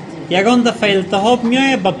نزنین. یگان دفعه التهاب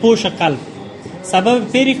میایه به پوش قلب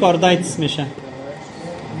سبب پریکاردایتس میشه.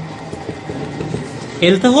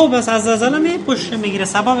 التهاب از عضله می پوش میگیره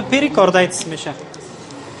سبب پریکاردایتس میشه.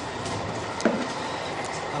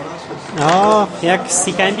 یک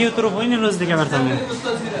سیکندی تو رو این روز دیگه برتم میگم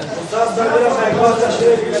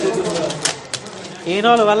این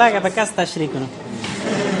حالو والله اگه به کس تشریح کنم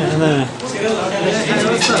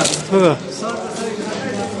بگو